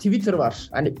 yıldır da Twitter var.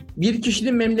 Hani bir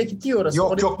kişinin memleketi orası.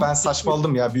 Yok ben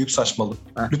saçmaladım ya. Büyük saçmaladım.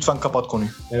 Ha. Lütfen kapat konuyu.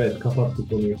 Evet, kapattık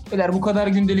konuyu. Beyler bu kadar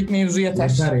gündelik mevzu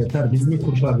yeter. Yeter. Biz mi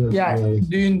kurtaracağız?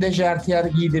 Yani düğünde jartiyer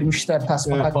giydirmişler,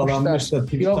 tasma takmışlar. Falanmış da,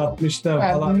 tweet Yok, atmış da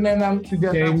ben falan. bilmem.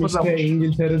 Şeymiş de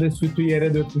İngiltere'de sütü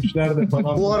yere dökmüşler de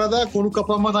falan. Bu arada konu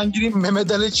kapanmadan gireyim.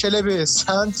 Mehmet Ali Çelebi,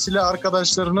 sen silah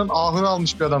arkadaşlarının ahını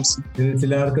almış bir adamsın. Senin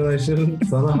silah arkadaşların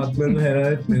sana haklarını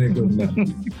helal etmene gönder.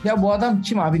 Ya bu adam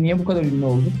kim abi? Niye bu kadar ünlü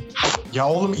oldu? Ya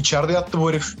oğlum içeride yattı bu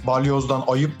herif balyozdan.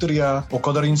 Ayıptır ya. O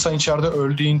kadar insan içeride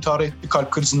öldü, intihar etti,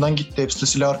 kalp krizinden gitti. Hepsi de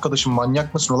silah arkadaşım.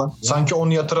 Manyak mısın ulan? Sanki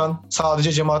onu yatıran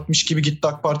sadece cemaatmiş gibi gitti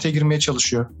AK Parti'ye girmeye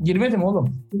çalışıyor. Girmedim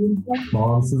oğlum.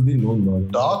 Bağımsız değil mi oğlum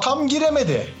abi? Daha tam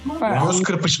giremedi. Ha. Göz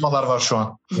kırpışmalar var şu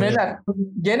an. Beyler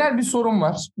genel bir sorun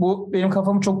var. Bu benim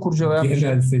kafamı çok kurcalayan bir şey.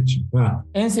 Genel seçim. Ha,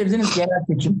 En sevdiğiniz genel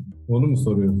seçim. onu mu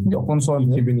soruyorsun? Yok onu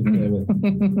sormuyorum. 2002 evet.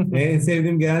 En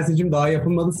sevdiğim genel seçim daha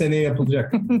yapılmadı, seneye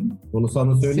yapılacak. Onu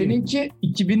sana söyleyeyim. Seninki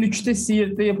 2003'te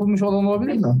Siirt'te yapılmış olan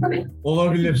olabilir mi?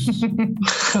 Olabilir.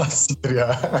 Siktir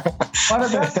ya. Bu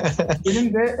arada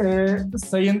benim de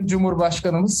Sayın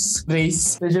Cumhurbaşkanımız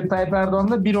Reis Recep Tayyip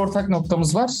Erdoğan'la bir ortak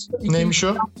noktamız var. Neymiş o?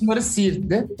 Bunları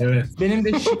Siirt'te. Evet. Benim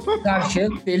de karşı,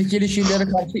 tehlikeli şiirlere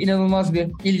karşı inanılmaz bir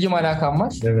ilgim alakam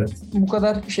var. Evet. Bu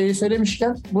kadar şeyi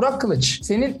söylemişken Burak Kılıç,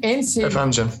 senin en sevdiğin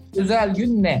Efendim canım. özel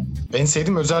gün ne? En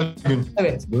sevdiğim özel gün.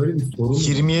 Evet. Böyle bir sorun.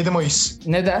 27 Mayıs.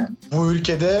 Neden? Bu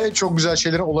ülkede çok güzel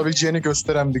şeylerin olabileceğini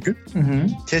gösteren bir gün. Hı.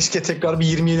 Keşke tekrar bir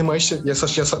 27 Mayıs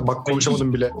yasa. Bak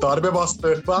konuşamadım bile.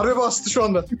 Darbe bastı şu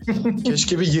anda.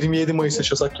 Keşke bir 27 Mayıs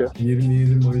yaşasak ya.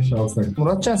 27 Mayıs alsak.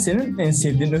 Muratcan, senin en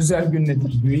sevdiğin özel gün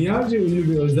nedir? Dünyaca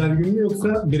ünlü bir özel gün mü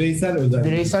yoksa bireysel özel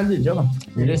gün? Bireysel değil canım.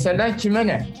 Bireyselden kime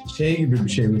ne? Şey gibi bir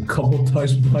şey mi?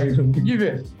 Kabotaj bayramı.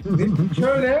 Gibi.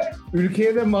 Şöyle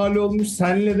ülkeye de mal olmuş,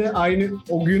 senle de aynı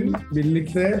o gün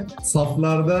birlikte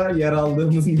saflarda yer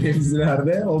aldığımız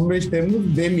mevzilerde 15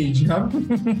 Temmuz demeyeceğim.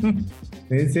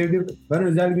 En sevdiğim, ben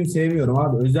özel gün sevmiyorum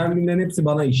abi. Özel günlerin hepsi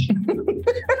bana iş.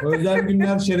 Özel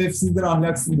günler şerefsizdir,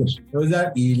 ahlaksızdır.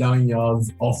 Özel ilan yaz,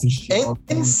 afiş yaz.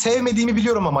 En sevmediğimi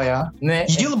biliyorum ama ya. Ne?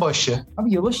 Yılbaşı.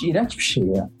 Abi yılbaşı iğrenç bir şey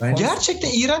ya. Bence Gerçekten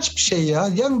iğrenç bir şey ya.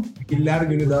 Yani Iller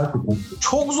günü daha kötü.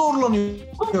 çok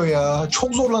zorlanıyor ya.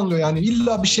 Çok zorlanılıyor yani.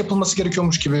 İlla bir şey yapılması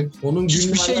gerekiyormuş gibi. Onun Hiçbir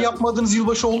günü şey hala- yapmadığınız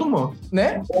yılbaşı oldu mu?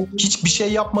 Ne? Hiçbir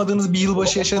şey yapmadığınız bir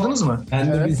yılbaşı yaşadınız mı? Ben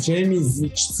de Evet. biz şey miyiz?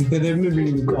 Hiç sitede mi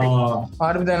büyüdük?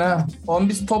 Harbiden ha. Oğlum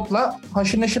biz topla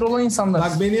haşır neşir olan insanlar.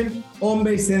 Bak benim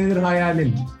 15 senedir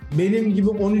hayalim. Benim gibi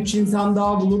 13 insan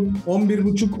daha bulup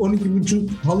 11.5-12.5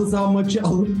 halı saha maçı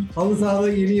alıp halı sahada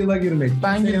yeni yıla girmek.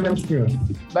 Ben Kimse girdim. yanaşmıyor.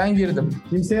 Ben girdim.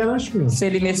 Kimse yanaşmıyor.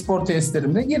 Selim Espor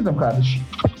testlerinde girdim kardeşim.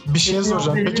 Bir şey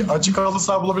soracağım. Peki açık halı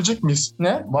saha bulabilecek miyiz?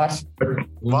 Ne? Var.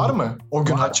 Var mı? O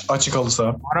gün açık halı saha.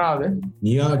 Var abi.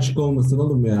 Niye açık olmasın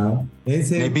oğlum ya? En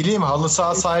Ne bileyim halı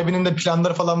saha sahibinin de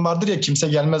planları falan vardır ya, kimse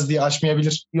gelmez diye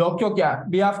açmayabilir. Yok ya.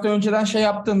 Bir hafta önceden şey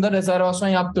yaptığında, rezervasyon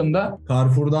yaptığında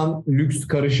Carrefour'dan lüks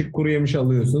karışık kuru yemiş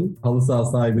alıyorsun halı saha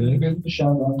sahibine.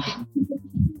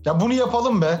 Ya bunu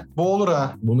yapalım be. Bu olur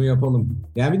ha. Bunu yapalım.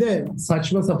 Ya bir de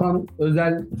saçma sapan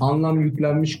özel anlam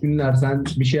yüklenmiş günler. Sen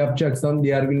bir şey yapacaksan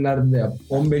diğer günlerde de yap.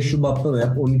 15 Şubat'ta da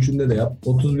yap, 13'ünde de yap.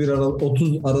 30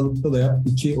 Aralık'ta da yap,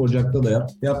 2 Ocak'ta da yap.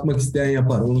 Yapmak isteyen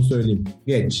yapar, onu söyleyeyim.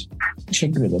 Geç.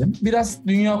 teşekkür ederim. Biraz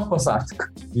Dünya Kupası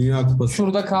artık. Dünya Kupası.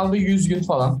 Şurada kaldı 100 gün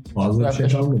falan. Fazla bir şey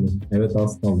Yaklaşık. kalmadı. Evet,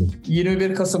 az kaldı.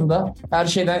 21 Kasım'da her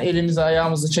şeyden elimizi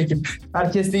ayağımızı çekip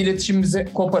herkesle iletişimimizi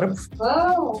koparıp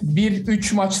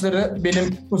 1-3 maç maçları benim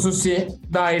hususi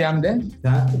dairemde.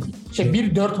 Sen,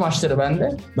 1-4 maçları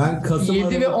bende. ben Kasım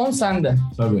 7 ve 10 sende.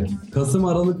 Tabii. Kasım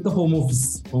Aralık'ta home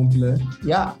office komple.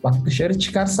 Ya bak dışarı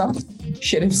çıkarsam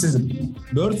şerefsizim.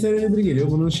 4 senede bir geliyor.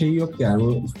 Bunun şeyi yok yani.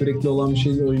 Bu sürekli olan bir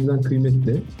şey değil. O yüzden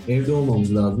kıymetli. Evde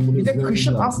olmamız lazım. Bunu Bir de izlememiz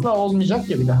kışın lazım. asla olmayacak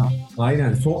ya bir daha.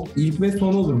 Aynen. İlk ve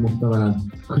son olur muhtemelen.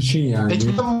 Kışın yani. Peki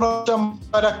ben Muratcan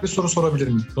merak bir soru sorabilir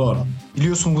miyim? Sor.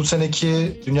 Biliyorsun bu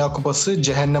seneki Dünya Kupası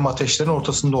cehennem ateşlerinin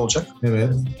ortasında olacak.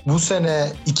 Evet. Bu sene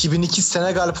 2002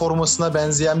 Senegal formasına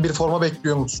benzeyen bir forma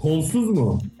bekliyor musun? Kolsuz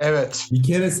mu? Evet. Bir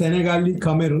kere Senegalli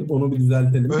Kamerun. Onu bir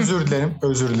düzeltelim.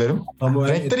 Özür dilerim. Ama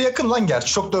Renkleri yakın lan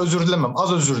gerçi. Çok da özür dilemem.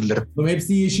 Az özür dilerim.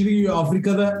 hepsi yeşili giyiyor.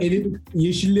 Afrika'da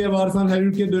yeşilliğe varsan her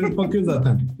ülke dönüp bakıyor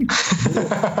zaten.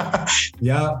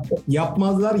 Ya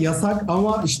yapmazlar, yasak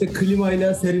ama işte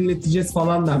klimayla serinleteceğiz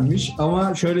falan denmiş.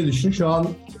 Ama şöyle düşün, şu an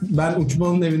ben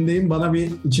uçmanın evindeyim, bana bir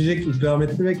içecek ikram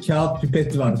etti ve kağıt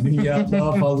pipet var. Dünya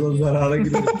daha fazla zarara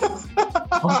giriyor.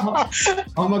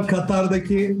 Ama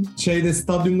Katar'daki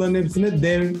stadyumların hepsine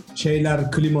dev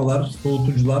klimalar,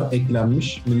 soğutucular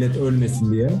eklenmiş. Millet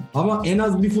ölmesin diye. Ama en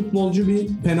az bir futbolcu bir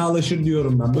fenalaşır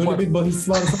diyorum ben. Böyle bir bahis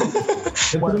varsa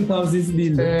yatırım tavsiyesi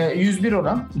değildir. 101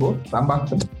 oran bu. Ben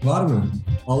baktım. Var mı?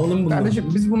 Alalım bunu. Kardeşim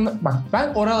biz bununla... Bak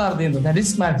ben oralardayım. Yani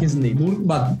risk merkezindeyim.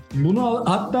 Bunu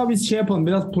hatta biz yapalım.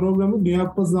 Biraz programı Dünya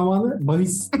Kupası zamanı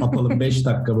bahis atalım 5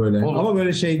 dakika böyle. Olur. Ama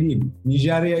böyle değil.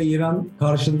 Nijerya, İran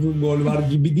karşılıklı gol var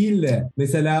gibi değil de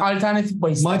mesela Alternatif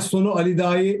bahis. maç sonu Ali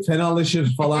Dahi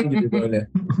fenalaşır falan gibi böyle.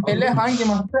 Pele hangi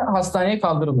maçta hastaneye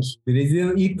kaldırılır?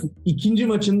 Brezilya'nın ikinci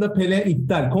maçında Pele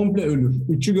iptal. Komple ölür.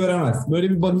 3'ü göremez. Böyle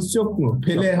bir bahis yok mu?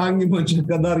 Pele hangi maça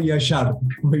kadar yaşar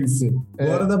bahisi.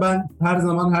 Evet. Bu arada ben her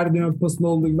zaman her Dünya Kupası'nda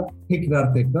olduğu gibi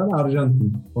tekrar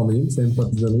Arjantin fanıyım,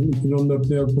 sempatizanıyım. 2014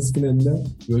 Dünya Kupası finalinde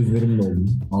gözlerim doldu.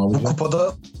 Bu Ağlayacağım.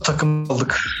 kupada takım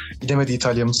aldık. Gidemedi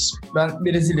İtalya'mız. Ben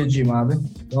Brezilyacıyım abi.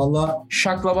 Valla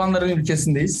Şaklabanların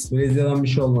ülkesindeyiz. Brezilya'dan bir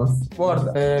şey olmaz. Bu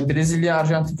arada Brezilya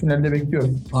Arjantin finalinde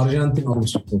bekliyorum. Arjantin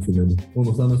alır o finali.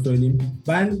 Onu sana söyleyeyim.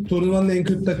 Ben turnuvanın en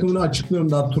kötü takımını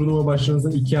açıklıyorum. Daha turnuva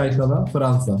başlamasına 2 ay kala.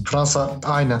 Fransa.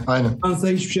 Aynen. Fransa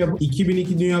hiçbir şey yapmadı.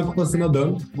 2002 Dünya Kupası'na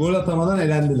dön. Gol atamadan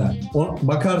elendiler.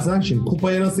 Bakarsan şimdi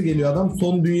kupaya nasıl geliyor adam?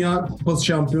 Son Dünya Kupası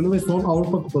şampiyonu ve son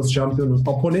Avrupa Kupası şampiyonu.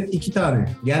 Apolet 2 tane.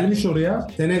 Gelmiş oraya.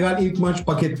 Senegal ilk maç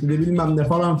paketledi bilmem ne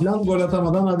falan filan. Gol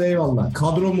atamadan hadi eyvallah.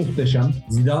 Kadro muhteşem.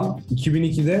 Zidane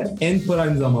 2002'de en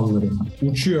prime zamanları.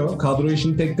 Uçuyor. Kadroyu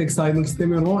şimdi tek tek saymak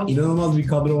istemiyorum ama inanılmaz bir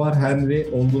kadro var. Henry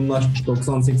olgunlaşmış.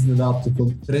 98'de de attı.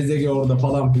 Trezeguet orada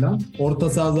falan filan. Orta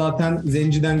saha zaten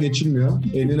Zenci'den geçilmiyor.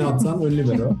 Elini atsan ön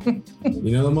libero.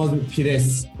 İnanılmaz bir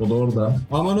pres. O da orada.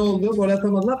 Ama ne oldu? Gol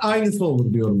atamadılar. Aynısı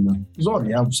olur diyorum ben. Zor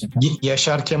ya bu sefer.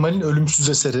 Yaşar Kemal'in ölümsüz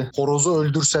eseri. Horozu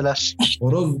öldürseler.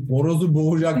 Horozu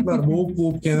boğacaklar.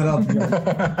 Boğup kenara atacaklar.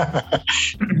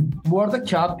 Bu arada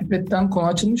kağıt pipetten konu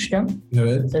açılmışken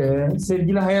Evet.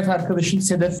 sevgili hayat arkadaşım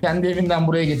Sedef kendi evinden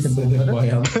buraya getirdi bunları.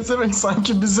 Bayağı. Demek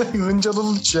sanki bize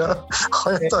hıncalılıç ya.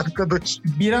 Hayat arkadaş.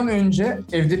 Bir an önce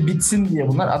evde bitsin diye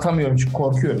bunlar atamıyorum çünkü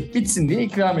korkuyorum. Bitsin diye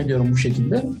ikram ediyorum bu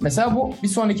şekilde. Mesela bu bir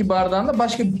sonraki bardağında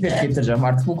başka bir pipet getireceğim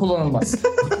artık. Bu kullanılmaz.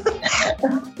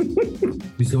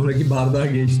 Bir sonraki bardağa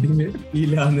geçtiğimi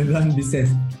ilan eden bir ses.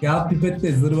 Kağıt pipet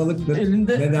de zırvalıktır.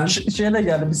 Elinde Neden? şeyle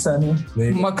geldi bir saniye.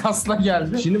 Ne? Makasla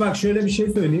geldi. Şimdi bak şöyle bir şey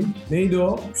söyleyeyim. Neydi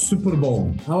o? Super Bowl.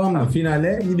 Tamam mı?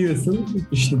 Finale gidiyorsun.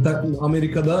 İşte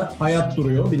Amerika'da hayat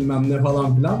duruyor bilmem ne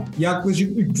falan filan.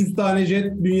 Yaklaşık 300 tane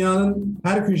jet dünyanın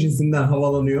her köşesinden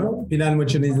havalanıyor. Final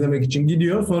maçını izlemek için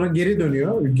gidiyor. Sonra geri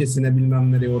dönüyor ülkesine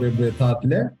bilmem nereye oraya buraya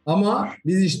tatile. Ama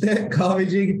biz işte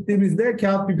kahveciye gittiğimizde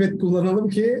kağıt pipet kullanalım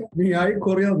ki dünyayı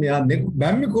koruyalım. Ya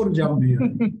ben mi koruyacağım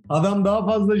dünyayı? Adam daha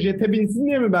fazla jete binsin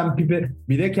diye mi ben pipet?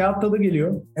 Bir de kağıt tadı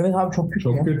geliyor. Evet abi çok kötü.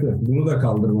 Çok kötü. Bunu da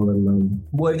kaldırmaları lazım.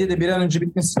 Bu evde de bir an önce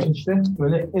bitmesi için işte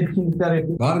böyle etkinlikler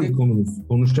yapıyoruz. Var mı konumuz?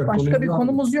 Konuşacak Başka konumuz bir var mı?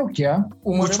 konumuz yok ya.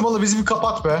 Umarım. Uçmalı bizi bir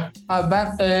kapat be. Abi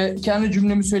ben kendi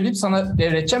cümlemi söyleyip sana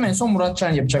devredeceğim. En son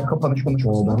Muratcan yapacak kapanış O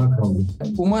konuşmasını. bana kaldı.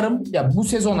 Umarım ya bu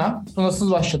sezona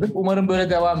Tuna'sız başladık. Umarım böyle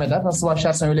devam eder. Nasıl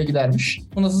başlarsan öyle gidermiş.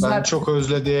 Tuna'sız Ben çok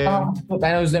özledim. Tamam,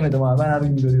 ben özlemedim abi. Ben her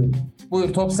gün görüyorum.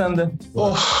 Buyur top sende.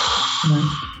 Of.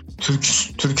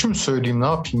 Türkü mü söyleyeyim ne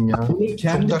yapayım ya?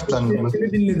 Kendi dertlendim.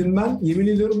 sesini dinledim ben. Yemin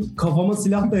ediyorum kafama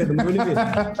silah dayadım. Öyle bir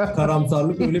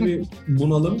karamsarlık, öyle bir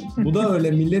bunalım. Bu da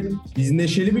öyle millet, biz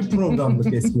neşeli bir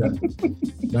programdık eskiden.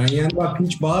 Ben yani bak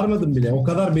hiç bağırmadım bile. O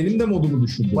kadar benim de modumu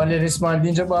düşürdü. Valer İsmail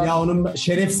deyince bağır. Ya onun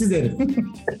şerefsiz herif.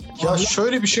 Ya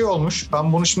şöyle bir şey olmuş.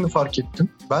 Ben bunu şimdi fark ettim.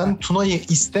 Ben Tuna'yı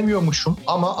istemiyormuşum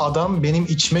ama adam benim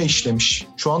içime işlemiş.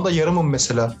 Şu anda yarımım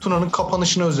mesela. Tuna'nın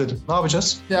kapanışını özledim. Ne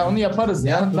yapacağız? Ya onu yaparız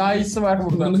ya. Daha iyisi var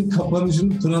burada. Bunun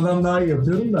kapanışını Tuna'dan daha iyi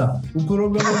yapıyorum da bu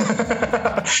programı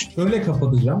şöyle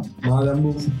kapatacağım. Madem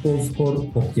bu futbol spor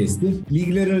podcast'i.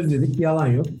 Ligleri özledik, yalan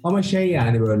yok. Ama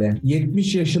yani böyle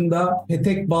 70 yaşında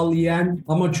petek bal yiyen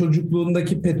ama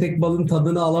çocukluğundaki petek balın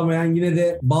tadını alamayan, yine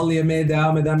de bal yemeye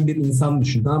devam eden bir insan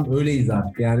düşün. Tamam, öyleyiz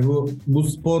artık. Yani bu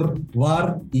spor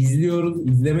var, izliyoruz,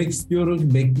 izlemek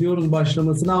istiyoruz, bekliyoruz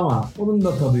başlamasını ama onun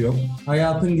da tadı yok.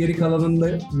 Hayatın geri kalanında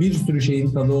bir sürü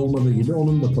şeyin tadı olmadığı gibi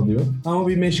onun da tadı yok. Ama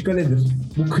bir meşgaledir.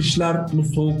 Bu kışlar, bu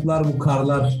soğuklar, bu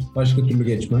karlar başka türlü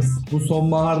geçmez. Bu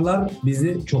sonbaharlar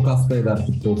bizi çok hasta eder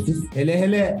futbolsuz.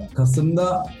 Hele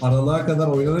Kasım'da Aralık'a kadar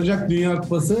oynanacak Dünya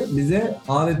Kupası bize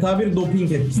adeta bir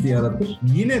doping etkisi yaratır.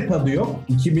 Yine tadı yok.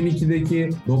 2002'deki,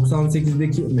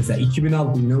 98'deki, mesela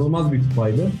 2006 inanılmaz bir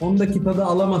kupaydı. Ondaki tadı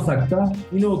alamasak da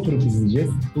yine oturup izleyeceğiz.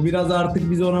 Bu biraz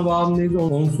artık biz ona bağımlıyız.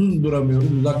 Onsuz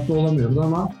duramıyoruz, uzakta olamıyoruz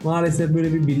ama maalesef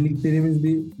böyle bir birlikteliğimiz,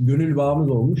 bir gönül bağımız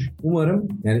olmuş. Umarım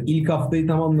yani ilk haftayı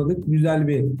tamamladık. Güzel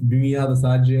bir dünyada,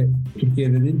 sadece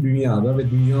Türkiye'de değil dünyada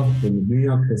ve dünya futbolu,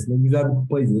 Dünya Kupası'nda güzel bir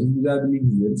kupa izleriz, güzel bir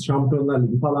lig izleriz. Şampiyonlar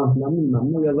Ligi falan filan bilmem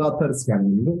ne, ya da atarız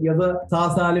kendimizi. Ya da sağ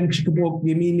salim çıkıp o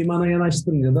gemiyi limana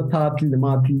yanaştırınca da tatil,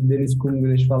 deniz, kum,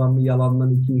 güneş falan bir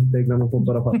yalandan 2 Instagram'a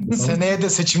fotoğraf attık. Seneye de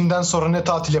seçimden sonra ne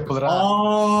tatil yapılır ha?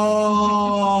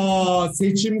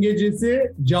 Seçim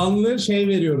gecesi canlı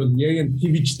veriyoruz yayın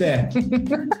Twitch'te.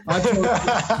 Aç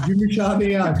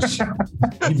Gümüşhane'yi aç.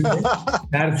 Gibi.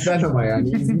 Tersten ama yani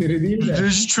İzmir'i değil de.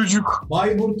 Reji çocuk.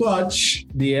 Bayburt'u aç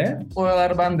diye.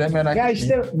 Oralar ben de merak Ya ettim.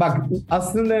 işte bak,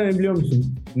 aslında ne biliyor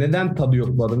musun? Neden tadı yok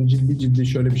bu adamın? Ciddi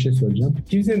şöyle bir şey söyleyeceğim.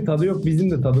 Kimsenin tadı yok,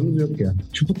 bizim de tadımız yok ya.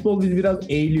 Şu futbol bizi biraz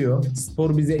eğiliyor.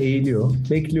 Spor bize eğiliyor.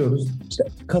 Bekliyoruz. İşte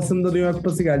Kasım'da Dünya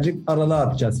Kupası gelecek. Aralığa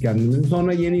atacağız kendimizi.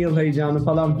 Sonra yeni yıl heyecanı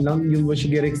falan filan. Yılbaşı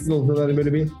gereksiz olsa da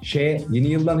böyle bir yeni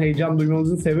yıldan heyecan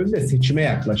duymamızın sebebi de seçime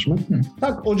yaklaşmak.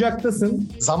 Tak Ocak'tasın.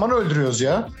 Zaman öldürüyoruz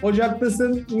ya.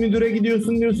 Ocak'tasın, müdüre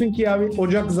gidiyorsun, diyorsun ki ya bir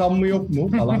Ocak zammı yok mu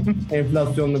falan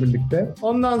enflasyonla birlikte.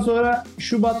 Ondan sonra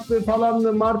Şubat'tı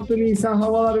falandı, Mart'tı, Nisan,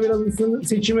 havalar biraz ısınır.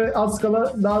 Seçime az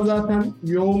kala, daha zaten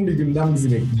yoğun bir gündem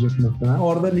bizi bekleyecek muhtemelen.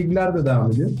 Orada ligler de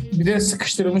devam ediyor. Bir de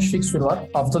sıkıştırılmış fikstür var.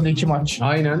 Haftada 2 maç.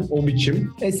 Aynen o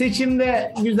biçim.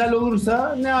 Seçimde güzel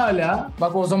olursa ne hala.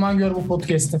 Bak o zaman gör bu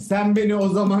podcast'ı. Sen beni o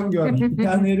zaman gör. Bir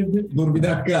tane herifin... Dur bir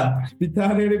dakika. Bir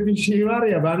tane herifin şeyi var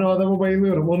ya, ben o adama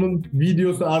bayılıyorum. Onun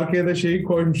videosu, arkaya da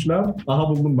koymuşlar. Aha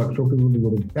buldum bak, çok hızlı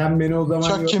bulurum. Sen beni o zaman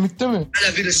Çak gör. kemikte mi?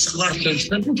 Hele bir ısıklar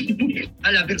dönsün,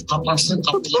 hele bir kapansın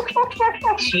kapılar.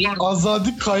 Sular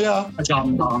Azadi Kaya.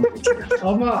 camdan,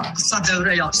 Ama kısa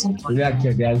devre yapsın. bir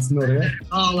dakika gelsin oraya.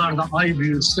 Dağlarda ay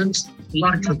büyüsün,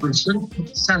 sular köpürsün,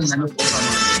 sen beni o zaman.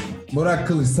 Burak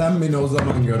Kılıç, sen beni o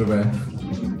zaman gör be.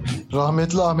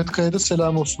 Rahmetli Ahmet Kaya'da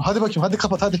selam olsun. Hadi bakayım, hadi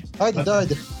kapat hadi.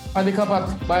 Haydi. Hadi kapat.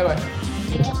 Bay bay.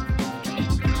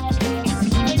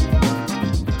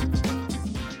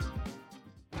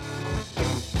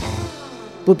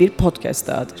 Bu bir podcast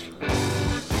dahadır.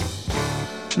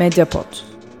 Mediapod.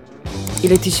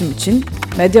 İletişim için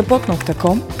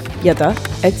mediapod.com ya da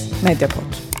 @mediapod.